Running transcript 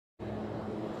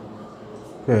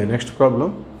Okay, next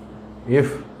problem. If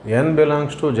n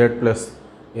belongs to z plus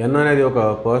n అనేది ఒక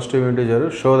positive integer,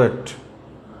 show that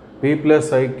p plus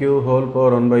iq whole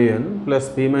power 1 by n plus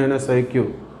p minus iq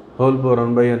whole power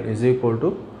 1 by n is equal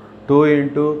to 2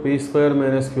 into p square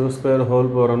minus q square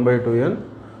whole power 1 by 2n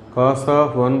cos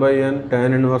of 1 by n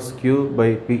tan inverse q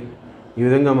by p. ఈ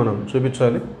విధంగా మనం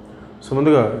చూపించాలి. So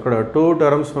ముందుగా ఇక్కడ 2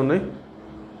 terms ఉన్నాయి.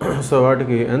 So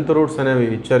వాటికి nth roots అనేవి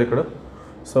ఇచ్చారు ఇక్కడ.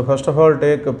 So first of all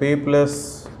take p plus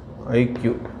iq.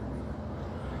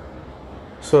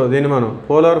 So దీన్ని మనం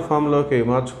పోలార్ ఫామ్లోకి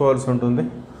మార్చుకోవాల్సి ఉంటుంది.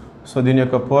 సో దీని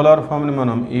యొక్క పోలార్ ఫామ్ని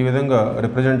మనం ఈ విధంగా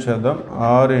రిప్రజెంట్ చేద్దాం.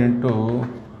 r into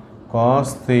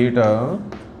cos theta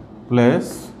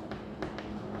plus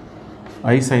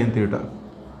I sine theta.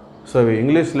 So అవి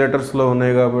ఇంగ్లీష్ లెటర్స్లో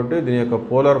ఉన్నాయి కాబట్టి దీని యొక్క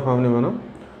పోలార్ ఫామ్ని మనం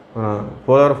మన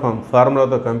పోలార్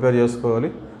ఫార్ములాతో కంపేర్ చేసుకోవాలి.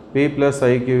 p plus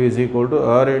IQ is equal to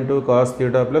r into cos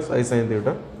theta plus I sine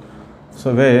theta. So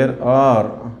where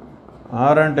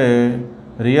r అంటే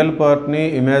రియల్ పార్ట్ని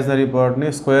ఇమాజినరీ పార్ట్ని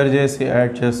స్క్వేర్ చేసి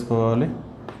యాడ్ చేసుకోవాలి.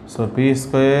 So p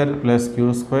square plus q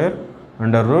square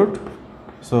under root.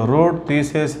 So root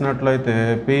తీసేసినట్లయితే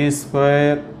p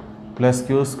square plus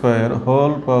q square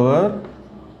whole power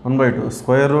 1/2.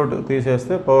 Square root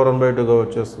తీసేస్తే power 1/2గా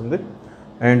వచ్చేస్తుంది.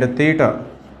 And theta,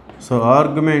 so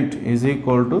argument is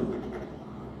equal to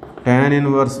tan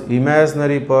inverse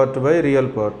imaginary part by real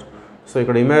part. So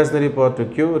ఇక్కడ imaginary part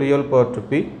q, real part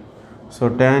p. So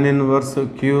tan inverse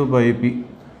q by p.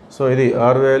 So ఇది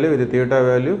r value, ఇది theta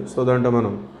value. So దాంట్లో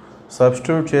మనం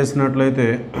substitute చేసినట్లయితే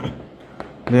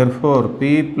therefore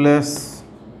p plus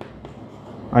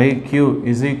iq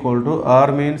is equal to r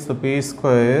means p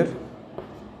square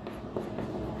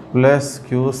plus q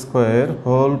square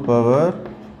whole power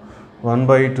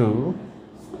 1/2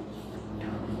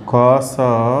 cos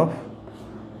of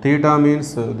theta means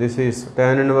this is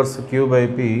tan inverse q by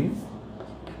p,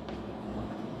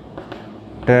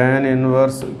 tan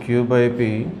inverse q by p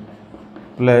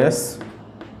plus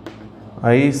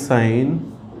I sin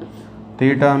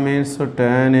theta means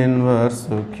tan inverse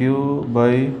q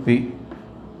by p.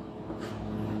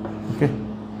 Okay.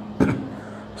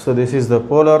 So this is the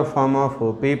polar form of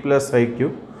p plus iq.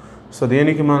 So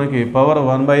దీనికి మనకి power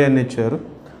 1/n ఇచ్చారు.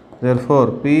 Therefore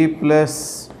p plus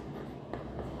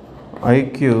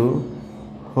iq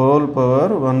whole power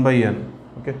 1/n.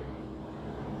 Okay.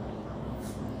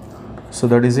 So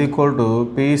that is equal to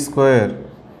p square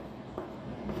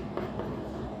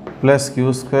plus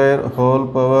q square whole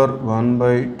power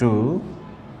 1/2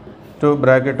 to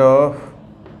bracket of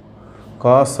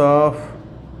cos of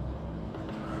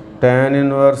tan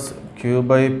inverse q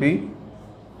by p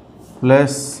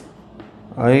plus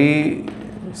I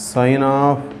sin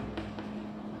of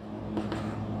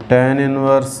tan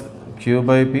inverse q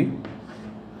by p.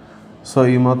 So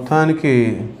ఈ మొత్తానికి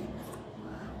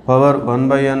power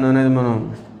 1/n అనేది మనం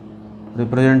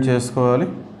represent చేసుకోవాలి.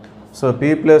 So p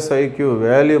plus iq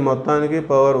value మొత్తానికి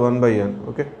power 1/n.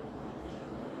 Okay.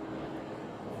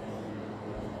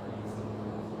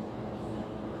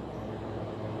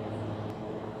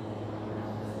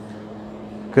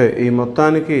 Okay, ఈ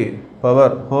మొత్తానికి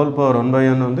power whole power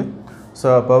 1/n ఉంది. So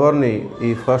ఆ పవర్ని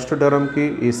ఈ ఫస్ట్ టర్మ్కి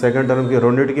ఈ సెకండ్ టర్మ్కి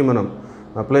రెండింటికి మనం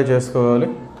అప్లై చేసుకోవాలి.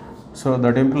 So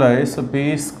that implies p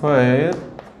square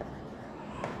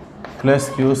plus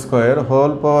q square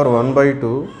whole power 1/2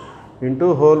 into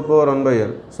whole power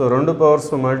 1/n. So రెండు పవర్స్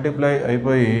మల్టిప్లై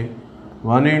అయిపోయి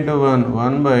 1 ఇంటూ 1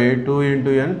 1/2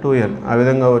 ఇంటూ n 2n ఆ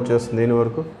విధంగా వచ్చేస్తుంది దీని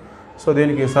వరకు. సో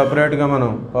దీనికి సపరేట్గా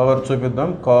మనం పవర్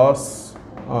చూపిద్దాం. Cos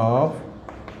of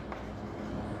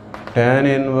tan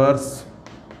inverse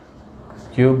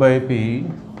q by p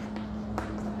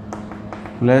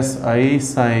plus I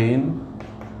sin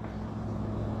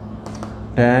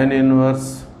tan inverse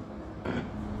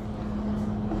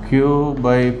q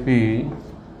by p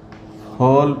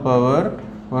whole power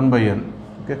 1/n.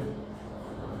 Okay.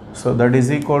 So that is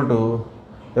equal to,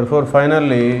 therefore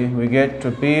finally we get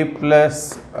to p plus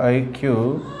iq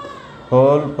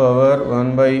whole power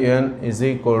 1/n is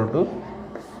equal to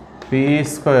p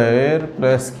square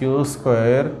plus q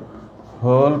square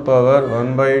whole power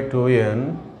 1/2n.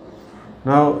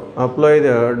 Now apply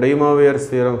the De-movire's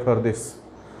theorem for this.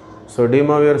 So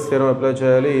De-movire's theorem apply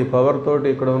చేయాలి. ఈ power తోటి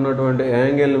ఇక్కడ ఉన్నటువంటి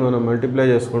యాంగిల్ని మనం multiply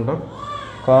చేసుకుంటాం.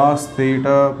 cos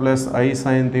theta plus I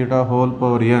sin theta whole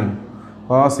power n,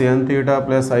 cos n theta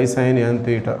plus I sin n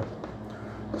theta.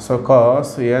 So cos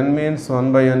n means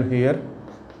 1/n here,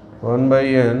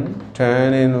 1/n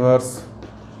tan inverse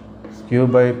q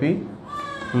by p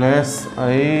plus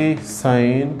I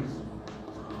sin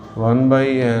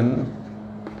 1/n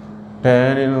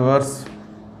tan inverse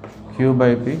q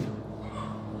by p.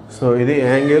 So so ఇది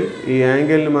angle, ఈ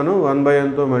యాంగిల్ని మనం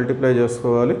 1/nతో multiply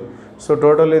చేసుకోవాలి. So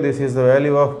totally this is the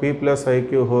value of p plus iq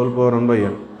whole power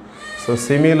 1/n. So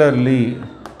similarly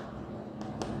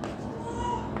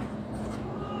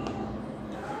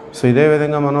so ఇదే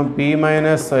విధంగా మనం p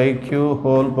minus iq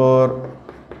whole power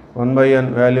 1/n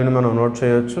వాల్యూని మనం note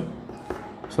చేయొచ్చు.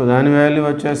 సో దాని వాల్యూ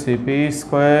వచ్చేసి p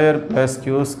square plus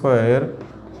q square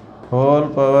whole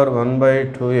power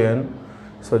 1/2n.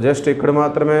 So just ఇక్కడ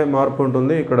మాత్రమే మార్పు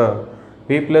ఉంటుంది, ఇక్కడ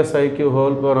p plus iq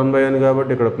whole power 1/n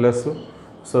కాబట్టి ఇక్కడ plus.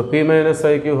 So p minus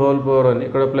iq whole power 1,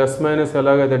 ఇక్కడ ప్లస్ మైనస్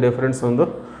ఎలాగైతే డిఫరెన్స్ ఉందో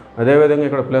అదేవిధంగా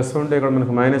ఇక్కడ ప్లస్ ఉంటే ఇక్కడ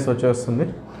మనకు మైనస్ వచ్చేస్తుంది.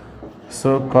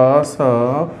 So cos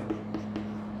of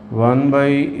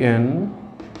 1/n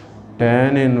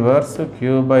tan inverse q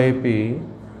by p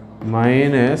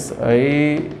minus I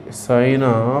sin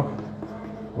of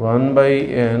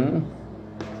 1/n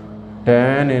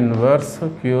tan inverse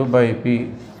q by p.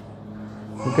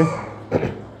 Okay.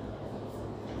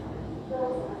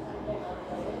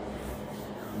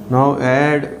 Now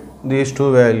add these two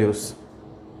values.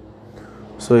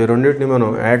 So ఈ రెండింటిని మనం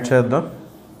యాడ్ చేద్దాం.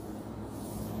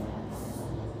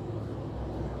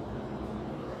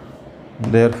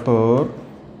 Therefore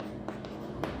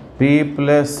p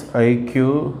plus iq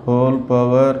whole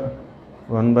power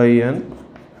 1/n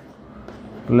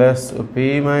plus p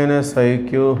minus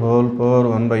iq whole power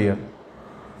 1/n.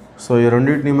 So ఈ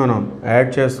రెండింటిని మనం add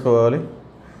చేసుకోవాలి.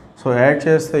 So add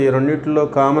చేస్తే ఈ రెండింటిలో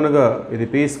కామన్గా ఇది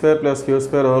p square plus q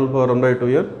square whole power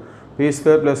 1/2n, p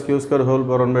square plus q square whole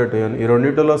power 1/2n, ఈ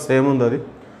రెండింటిలో సేమ్ ఉంది అది.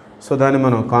 సో దాన్ని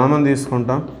మనం కామన్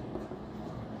తీసుకుంటాం,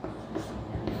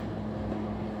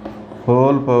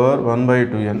 హోల్ పవర్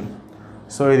 1/2n.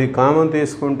 సో ఇది కామన్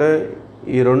తీసుకుంటే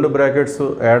ఈ రెండు బ్రాకెట్స్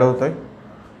యాడ్ అవుతాయి.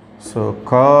 So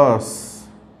cos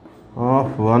of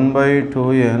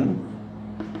 1/2n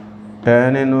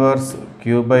tan inverse q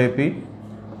by p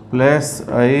plus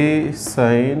I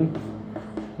sin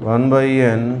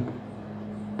 1/n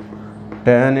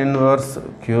tan inverse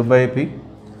q by p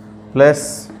plus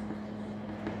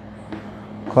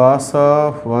cos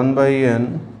of 1/n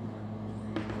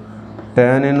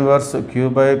tan inverse q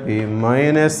by p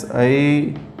minus I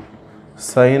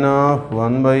sin of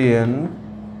 1/n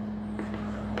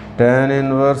tan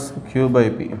inverse q by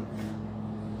p.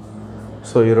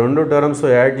 So ఈ రెండు terms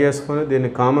add చేసుకొని దీన్ని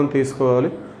common తీసుకోవాలి.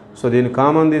 So దీన్ని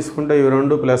common తీసుకుంటే ఇవి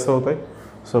రెండు plus అవుతాయి.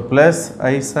 So plus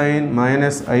I sin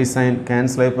minus I sin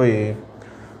cancel అయిపోయి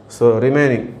so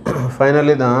remaining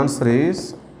finally the answer is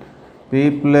p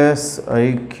plus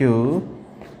iq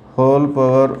whole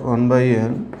power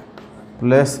 1/n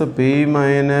plus p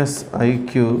minus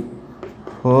iq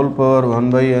whole power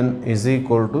 1/n is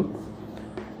equal to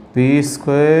p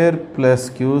square plus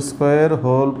q square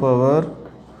whole power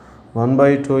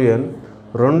 1/2n.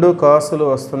 రెండు కాసులు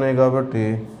వస్తున్నాయి కాబట్టి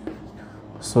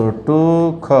so 2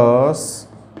 cos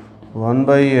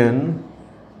 1/n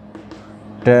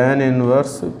tan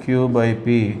inverse q by p.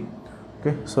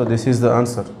 Okay, so this is the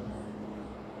answer.